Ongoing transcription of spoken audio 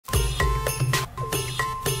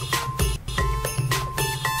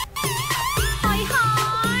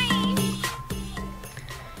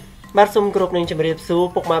បាទសូមគោរពនឹងជម្រាបសួរ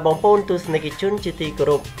ពុកម៉ែបងប្អូនទស្សនិកជនជាទីគោ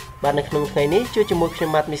រពបាទនៅក្នុងថ្ងៃនេះជួបជាមួយខ្ញុំ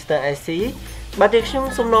បាទ Mr. IC បាទខ្ញុំ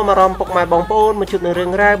សូមនាំអារម្មណ៍ពុកម៉ែបងប្អូនមកជួបនឹងរឿ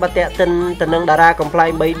ងរ៉ាវបាទតាក់ទិនទៅនឹងតារាកំ pl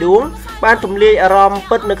 3 ដួងបានទម្លាយអារម្មណ៍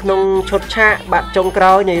ពិតនៅក្នុងឈុតឆាកបាទចុងក្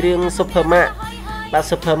រោយនៃរឿង Superman បាទ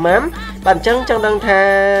Superman បាទអញ្ចឹងចង់ដឹងថា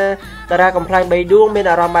តារាកំ pl 3 ដួងមាន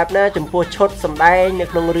អារម្មណ៍បែបណាចំពោះឈុតសម្ដែងនៅ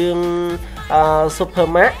ក្នុងរឿង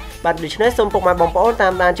Superman បាទដូច្នេះសូមពុកម៉ែបងប្អូនតា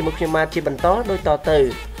មដានជាមួយខ្ញុំបាទជាបន្តដូចត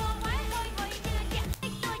ទៅ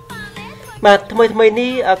បាទថ្មី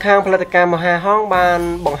នេះខាងផលិតកម្មមហាហងបាន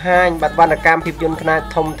បង្ហាញបាទវណ្ណកម្មភាពយន្តខ្នាត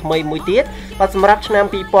ធំថ្មីមួយទៀតបាទសម្រាប់ឆ្នាំ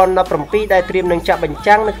2017ដែលត្រៀមនឹងចាក់បញ្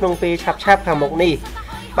ចាំងនៅក្នុងពេលឆាប់ខាងមុខនេះ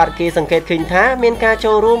បាទគេសង្កេតឃើញថាមានការ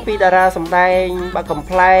ចូលរួមពីតារាសម្ដែងបាទកំ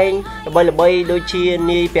pl ល្បីៗដូចជា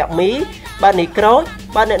នាយពាក់មីបាទនាយក្រូច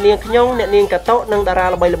បាទអ្នកនាងខ្ញុំអ្នកនាងកាតុនិងតារា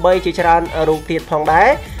ល្បីៗជាច្រើនរូបទៀតផងដែរ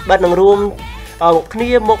បាទនឹងរួមគ្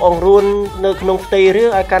នាមកអង្រួននៅក្នុងផ្ទៃរឿង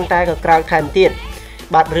ឲ្យកាន់តែកក្រើកថែមទៀត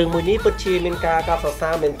បាទរឿងមួយនេះពិតជាមានការកោតសរសើ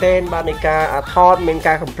រមែនទែនបាទនៃការថតមាន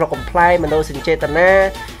ការកំ pl កំ pl មនោសញ្ចេតនា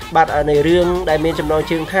បាទในរឿងដែលមានចំណង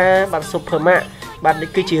ជើងថាបាទ Superman បាទនេះ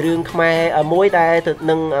គឺជារឿងខ្មែរមួយដែលទៅ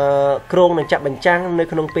នឹងក្រុងនឹងចាក់បញ្ចាំងនៅ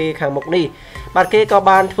ក្នុងពេលខាងមុខនេះបាទគេក៏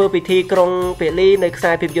បានធ្វើពិធីក្រុងពលីនៅខ្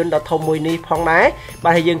សែភាពយន្តដ៏ធំមួយនេះផងដែរបា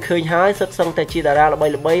ទហើយយើងឃើញហើយសិតសឹងតែជាតារាល្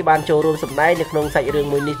បីៗបានចូលរួមសម្ដែងនៅក្នុងសាច់រឿង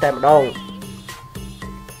មួយនេះតែម្ដង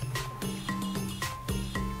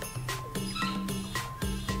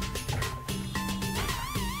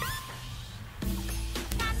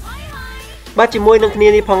បាទជាមួយនឹងគ្នា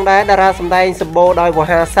នេះផងដែរតារាសម្ដែងសម្បូរដោយវោ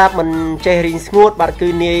ហារស័ព្ទមិនចេះរីងស្ងួតបាទគឺ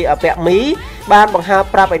នាយពាក់មីបានបង្ហើប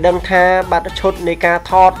ប្រាប់ឲ្យដឹងថាបាទឈុតនៃការ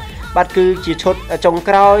ថតបាទគឺជាឈុតចុង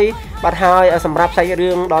ក្រោយបាទហើយសម្រាប់សាច់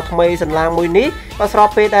រឿងដ៏ថ្មីសន្លាមមួយនេះបាទស្រប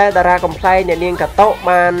ពេលដែលតារាកំ pl អ្នកនាងកាតុ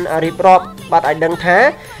បានរៀបរាប់បាទឲ្យដឹងថា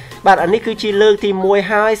បាទអានេះគឺជាលើកទី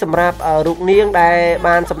1ហើយសម្រាប់រូបនាងដែល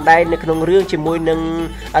បានសម្ដែងនៅក្នុងរឿងជាមួយនឹង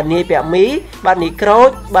នាយពាក់មីបាទនាយក្រូច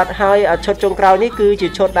បាទហើយឈុតចុងក្រោយនេះគឺជា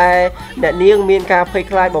ឈុតដែលអ្នកនាងមានការភ័យ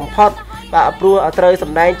ខ្លាចបំផុតបាទព្រោះត្រូវស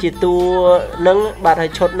ម្ដែងជាតួនឹងបាទហើ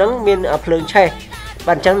យឈុតនឹងមានភ្លើងឆេះ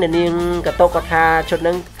បាទអញ្ចឹងអ្នកនាងកាតុគាត់ថាឈុត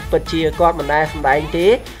នឹងពិតជាគាត់មិនដែលសម្ដែងទេ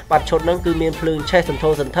បាទឈុតហ្នឹងគឺមានភ្លើងឆេះសន្ធោ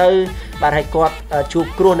សន្ធៅបាទហើយគាត់ជួប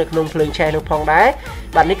គ្រោះនៅក្នុងភ្លើងឆេះនោះផងដែរ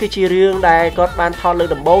បាទនេះគឺជារឿងដែលគាត់បានថតលើក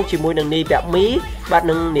ដំបូងជាមួយនឹងនាយពាក់មីបាទ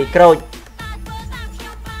នឹងនាយក្រូច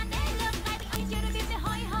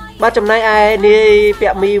បាទចំណែកឯនាយពា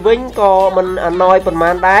ក់មីវិញក៏មិនអណយប៉ុន្មា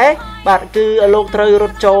នដែរបាទគឺលោកត្រូវរ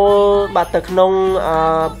ត់ចូលបាទទៅក្នុង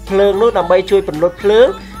ភ្លើងនោះដើម្បីជួយពន្លត់ភ្លើង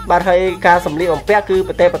បាទហើយការសម្លៀកបំពាក់គឺ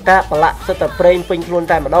ប្រទេសប្រកាប្រឡាក់សិតតែប្រេងពេញខ្លួន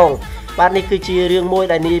តែម្ដងបាទនេះគឺជារឿងមួយ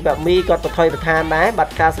ដែលនាយពាក់មីគាត់ប្រថុយប្រឋានដែរបាទ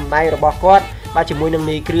ការសម្ដែងរបស់គាត់បាទជាមួយនឹង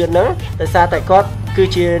នាយគ្រឿនហ្នឹងដោយសារតែគាត់គឺ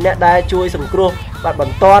ជាអ្នកដែលជួយសង្គ្រោះបាទប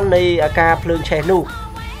ន្ទាន់នៃការភ្លើងឆេះនោះ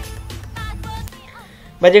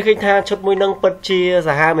បាទយើងឃើញថាឈុតមួយហ្នឹងពិតជា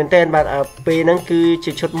សាហាវមែនទែនបាទពេលហ្នឹងគឺ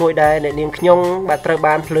ជាឈុតមួយដែលអ្នកនាងខ្ញុំបាទត្រូវ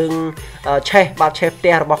បានភ្លើងឆេះបាទឆេះផ្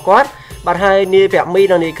ទះរបស់គាត់បាទហើយនាយពាក់មី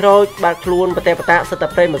និងនាយក្រូចបាទខ្លួនប្រទេសបតាសិតតែ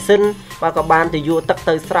ប្រេងម៉ាស៊ីនបាទក៏បានទៅយកទឹក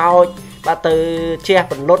ទៅស្រោចបាទទៅជះ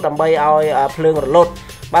ពន្លត់ដើម្បីឲ្យភ្លើងរលត់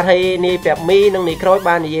បាទហើយនាយពាក់មីនិងនាយក្រូច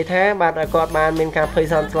បាននិយាយថាបាទគាត់បានមានការភ័យ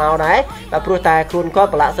ស្លន់ស្លោដែរបាទព្រោះតែខ្លួនគាត់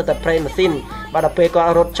ប្រឡាក់សិតតែប្រេងម៉ាស៊ីនបាទដល់ពេលគា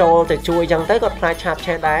ត់រត់ចូលទៅជួយអញ្ចឹងទៅគាត់ខ្លាចឆាប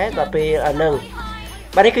ឆេះដែរដល់ពេលហ្នឹង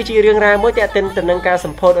បាទនេះគឺជារឿងរ៉ាវមួយទាក់ទិនទៅនឹងការស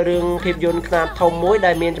ម្ពោធរឿងភាពយន្តខ្នាតធំមួយ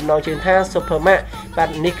ដែលមានចំណងជើងថា Superman បាទ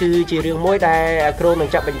នេះគឺជារឿងមួយដែលក្រុងនឹង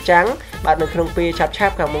ចាក់បញ្ចាំងបាទនៅក្នុងពេលឆា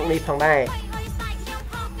ប់ខាងមុខនេះផងដែរ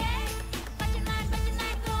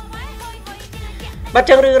បាទ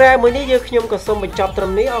ចឹងរឿងរ៉ាវមួយនេះយើងខ្ញុំក៏សូមបញ្ចប់ត្រឹ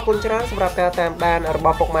មនេះអរគុណច្រើនសម្រាប់ការតាមដានរប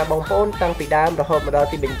ស់ពុកម៉ែបងប្អូនតាំងពីដើមរហូតមកដល់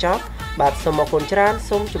ទីបញ្ចប់បាទសូមអរគុណច្រើន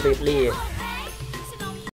សូមជម្រាបលា